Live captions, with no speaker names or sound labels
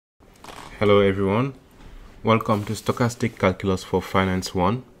Hello everyone, welcome to Stochastic Calculus for Finance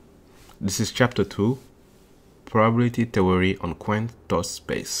 1. This is Chapter 2, Probability Theory on Coin Toss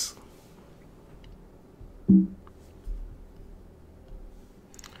Space.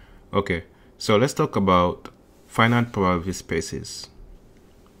 Okay, so let's talk about finite probability spaces.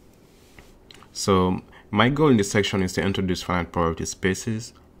 So my goal in this section is to introduce finite probability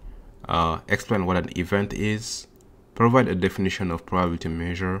spaces, explain what an event is, provide a definition of probability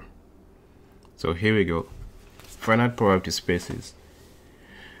measure. So here we go. Finite probability spaces.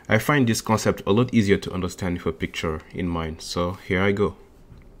 I find this concept a lot easier to understand with a picture in mind. So here I go.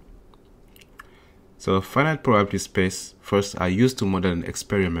 So finite probability space first are used to model an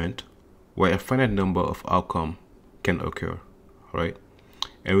experiment where a finite number of outcomes can occur, right?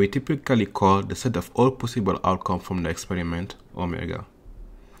 And we typically call the set of all possible outcomes from the experiment omega.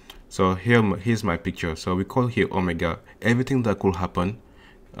 So here's my picture. So we call here omega everything that could happen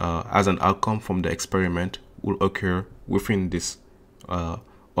as an outcome from the experiment will occur within this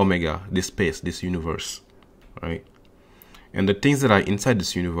omega, this space, this universe, right? And the things that are inside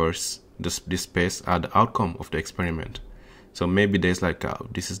this universe, this space, are the outcome of the experiment. So maybe there's like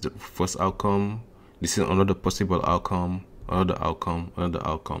this is the first outcome, this is another possible outcome, another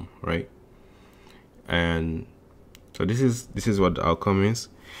outcome, right? And so this is what the outcome is.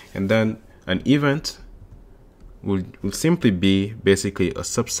 And then an event will simply be basically a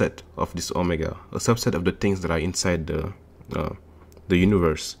subset of this omega, a subset of the things that are inside the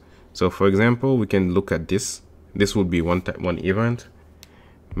universe. So for example, we can look at this. This would be one event.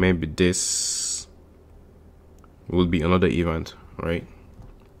 Maybe this will be another event, right?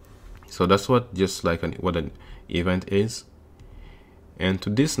 So that's what what an event is. And to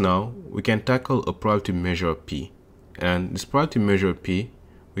this now, we can tackle a probability measure P. And this probability measure P,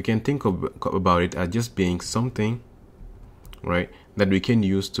 we can think about it as just being something, right, that we can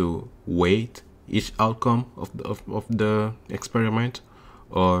use to weight each outcome of the experiment,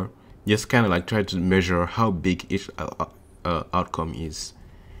 or just kind of like try to measure how big each outcome is,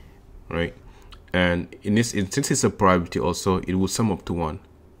 right? And since it's a probability also, it will sum up to 1.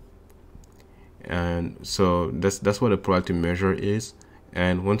 And so that's what a probability measure is.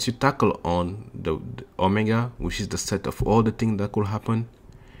 And once you tackle on the omega, which is the set of all the things that could happen,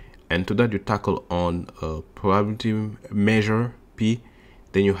 and to that you tackle on a probability measure P,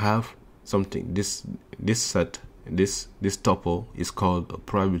 then you have something. This set, this tuple is called a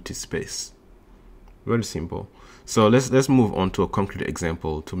probability space. Very simple. So let's move on to a concrete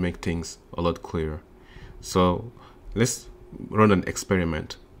example to make things a lot clearer. So let's run an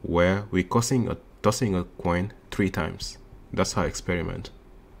experiment where we're tossing a coin 3 times. That's our experiment.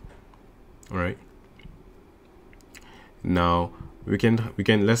 All right. Now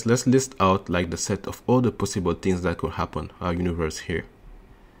let's list out like the set of all the possible things that could happen our universe here.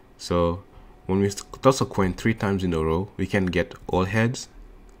 So when we toss a coin 3 times in a row, we can get all heads,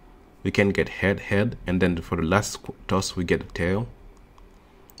 we can get head, and then for the last toss we get a tail.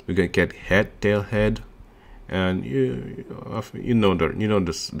 We can get head, tail, head, and you know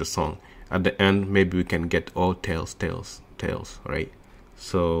the song. At the end, maybe we can get all tails, right?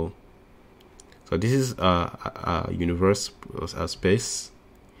 So this is a universe, a space,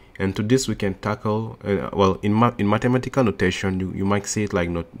 and to this we can tackle. Well, in mathematical notation, you might see it like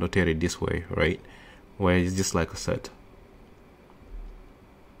notated this way, right? Where it's just like a set.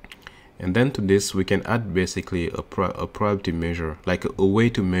 And then to this we can add basically a probability measure, like a way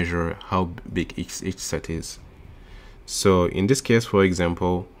to measure how big each set is. So in this case, for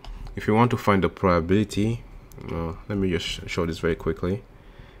example, if you want to find the probability, let me just show this very quickly.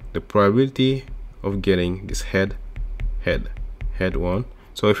 The probability of getting this head 1.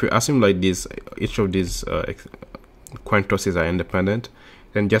 So if you assume like this, each of these coin tosses are independent,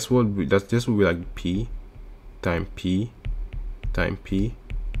 then this will be like P times P times P,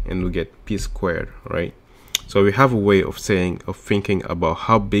 and we get P squared, right? So we have a way of thinking about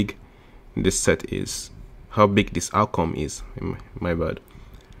how big this set is, how big this outcome is. My bad.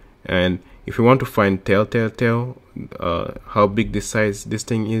 And if we want to find tail, how big this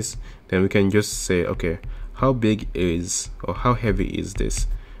thing is, then we can just say, okay, how big is, or how heavy is this?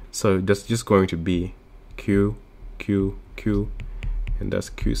 So that's just going to be Q, and that's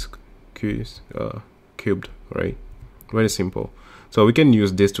Q cubed, right? Very simple. So we can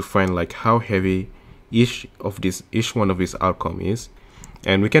use this to find like how heavy each one of these outcome is,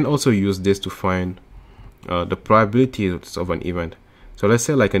 and we can also use this to find the probabilities of an event. So let's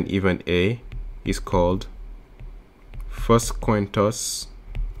say like an event A is called first coin toss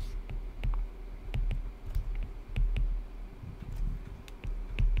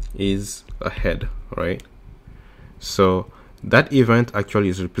is a head, right? So that event actually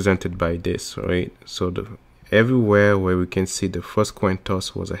is represented by this, right? So everywhere where we can see the first coin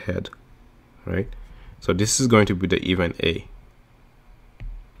toss was a head, right? So this is going to be the event A,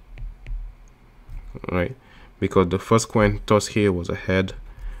 right? Because the first coin toss here was a head,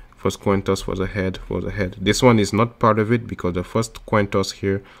 first coin toss was a head, This one is not part of it because the first coin toss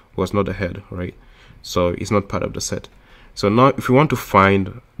here was not a head, right? So it's not part of the set. So now if we want to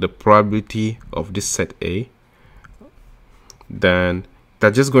find the probability of this set A, then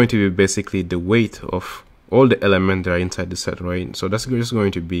that's just going to be basically the weight of all the elements that are inside the set, right? So that's just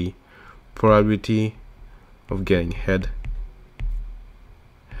going to be probability of getting head,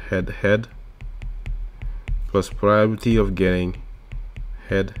 plus probability of getting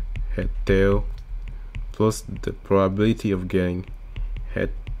head, tail, plus the probability of getting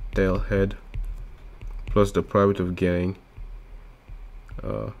head, tail, head, plus the probability of getting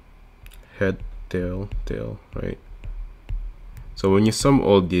head, tail, right? So when you sum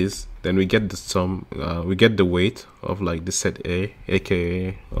all these, then we get the sum, we get the weight of like the set A,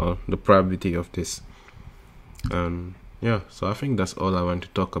 aka the probability of this. Yeah, so I think that's all I want to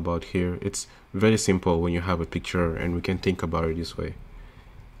talk about here. It's very simple when you have a picture and we can think about it this way.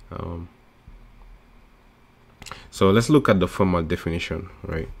 So let's look at the formal definition,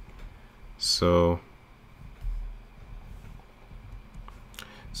 right? So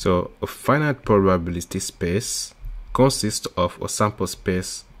a finite probability space consists of a sample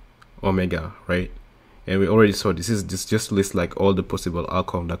space omega, right? And we already saw this just lists like all the possible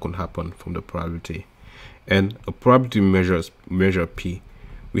outcomes that could happen from the probability. And a probability measure P,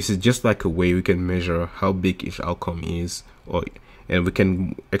 which is just like a way we can measure how big each outcome is, and we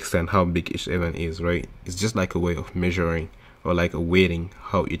can extend how big each event is, right? It's just like a way of measuring or like a weighting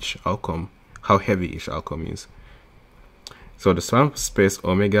how heavy each outcome is. So the sample space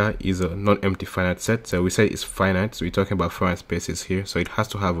omega is a non-empty finite set. So we say it's finite, so we're talking about finite spaces here. So it has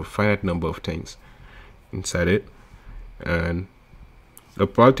to have a finite number of things inside it. And the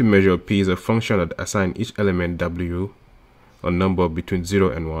probability measure P is a function that assigns each element W a number between 0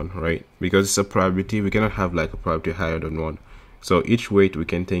 and 1, right? Because it's a probability, we cannot have like a probability higher than 1. So each weight we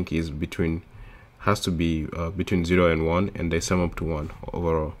can think is has to be between 0 and 1, and they sum up to 1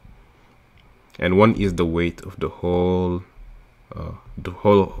 overall. And 1 is the weight of the whole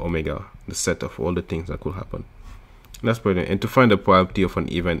omega, the set of all the things that could happen. That's brilliant. And to find the probability of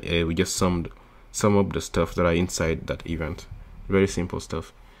an event A, we just sum up the stuff that are inside that event. Very simple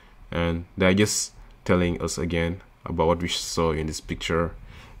stuff. And they're just telling us again about what we saw in this picture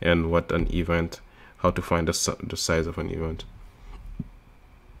and what an event, how to find the size of an event.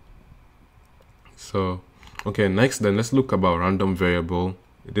 So okay, next then let's look about random variable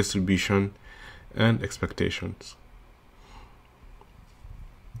distribution and expectations.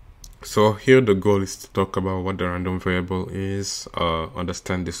 So here the goal is to talk about what the random variable is,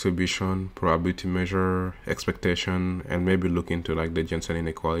 understand distribution, probability measure, expectation, and maybe look into like the Jensen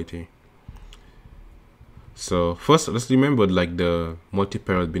inequality. So first, let's remember like the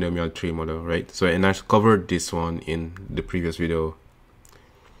multi-parallel binomial tree model, right? So, and I covered this one in the previous video.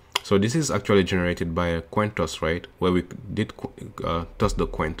 So this is actually generated by a coin toss, right? Where we did toss the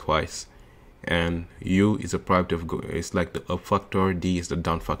coin twice, and U is a probability of it's like the up factor, D is the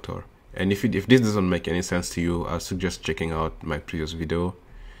down factor. And if this doesn't make any sense to you, I suggest checking out my previous video.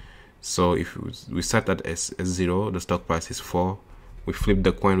 So if we set that as 0, the stock price is 4. We flip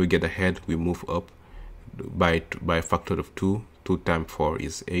the coin, we get a head, we move up by a factor of 2. 2 times 4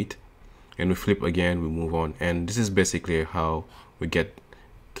 is 8. And we flip again, we move on. And this is basically how we get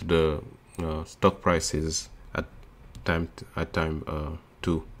to the stock prices at time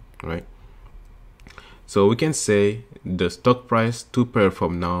 2, right? So we can say the stock price 2 periods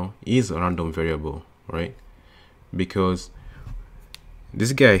from now is a random variable, right? Because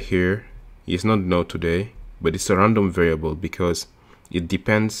this guy here is not known today, but it's a random variable because it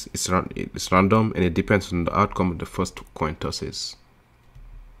depends, it's random, and it depends on the outcome of the first coin tosses.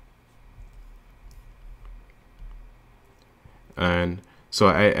 And so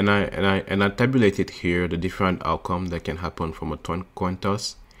I tabulated here the different outcomes that can happen from a coin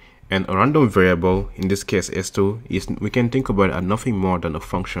toss. And a random variable, in this case S2, is we can think about it as nothing more than a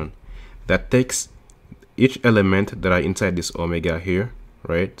function that takes each element that are inside this omega here,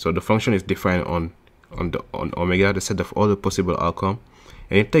 right? So the function is defined on omega, the set of all the possible outcomes,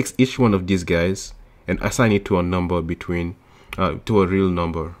 and it takes each one of these guys and assign it to a number to a real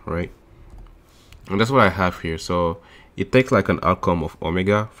number, right? And that's what I have here. So it takes like an outcome of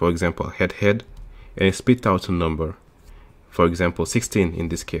omega, for example, head, and it spits out a number. For example, 16 in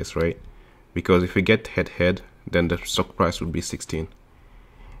this case, right? Because if we get head, then the stock price would be 16.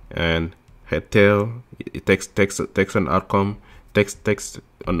 And head tail, it takes an outcome, takes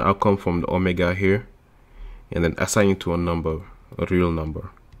an outcome from the omega here, and then assign it to a number, a real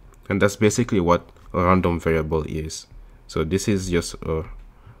number. And that's basically what a random variable is. So this is just a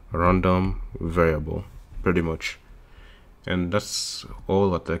random variable, pretty much. And that's all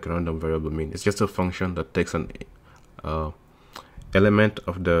what like random variable means. It's just a function that takes an element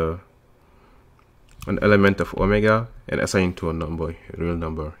of omega and assign it to a number, a real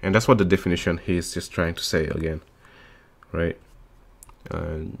number. And that's what the definition here is just trying to say again, right?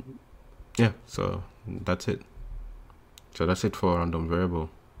 And yeah, so that's it. So that's it for random variable.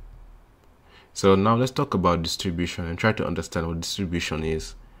 So now let's talk about distribution and try to understand what distribution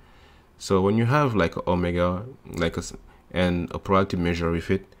is. So when you have like omega, like and a probability measure with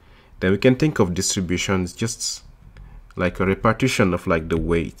it, then we can think of distributions just like a repartition of like the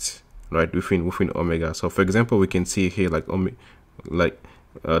weight, right, within omega. So for example, we can see here like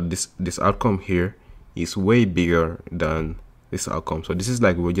this outcome here is way bigger than this outcome. So this is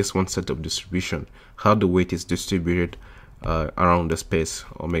like we're just one set of distribution, how the weight is distributed around the space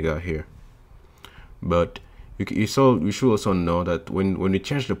omega here. But you should also know that when we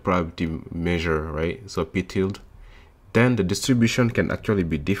change the probability measure, right, so p tilde, then the distribution can actually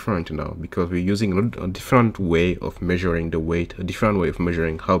be different now, because we're using a different way of measuring the weight, a different way of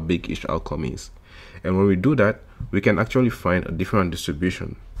measuring how big each outcome is. And when we do that, we can actually find a different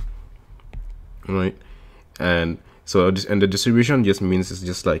distribution, right? And so the distribution just means it's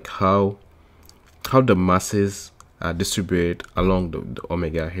just like how the masses are distributed along the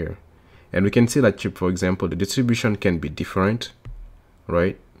omega here. And we can see that, for example, the distribution can be different,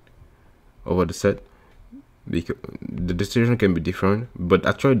 right, over the set. The distribution can be different, but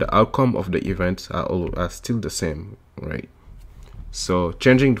actually the outcome of the events are still the same, right? So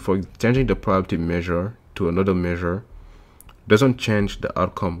changing the probability measure to another measure doesn't change the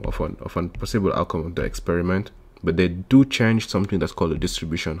outcome of a possible outcome of the experiment, but they do change something that's called a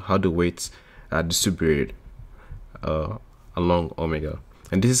distribution, how the weights are distributed along omega.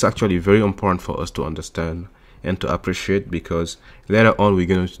 And this is actually very important for us to understand and to appreciate, because later on we're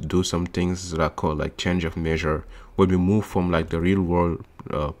going to do some things that are called like change of measure, where we move from like the real world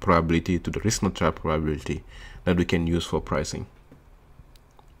probability to the risk neutral probability that we can use for pricing.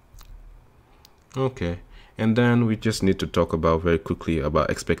 Okay, and then we just need to talk about very quickly about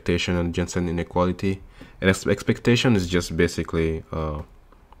expectation and Jensen inequality. And expectation is just basically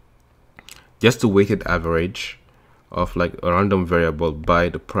just the weighted average of like a random variable by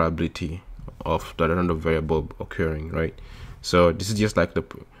the probability of the random variable occurring, right? So this is just like the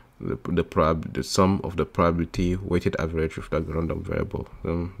sum of the probability weighted average of that random variable.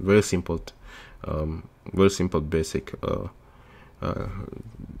 Very simple basic.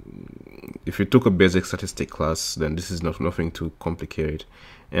 If you took a basic statistic class, then this is nothing too complicated.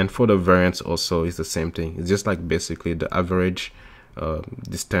 And for the variance also is the same thing. It's just like basically the average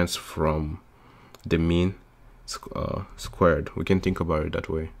distance from the mean squared. We can think about it that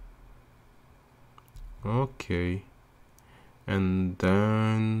way. Okay, and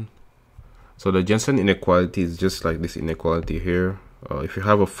then so the Jensen inequality is just like this inequality here. If you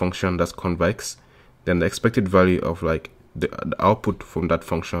have a function that's convex, then the expected value of like the output from that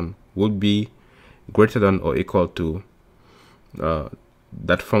function would be greater than or equal to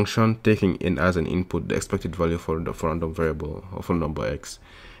that function taking in as an input the expected value for the random variable of a number x.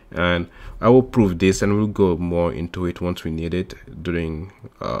 And I will prove this, and we'll go more into it once we need it during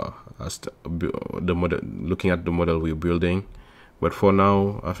the model, looking at the model we're building. But for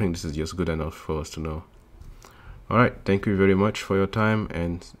now, I think this is just good enough for us to know. All right, thank you very much for your time,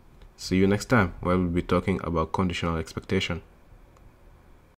 and see you next time, where we'll be talking about conditional expectation.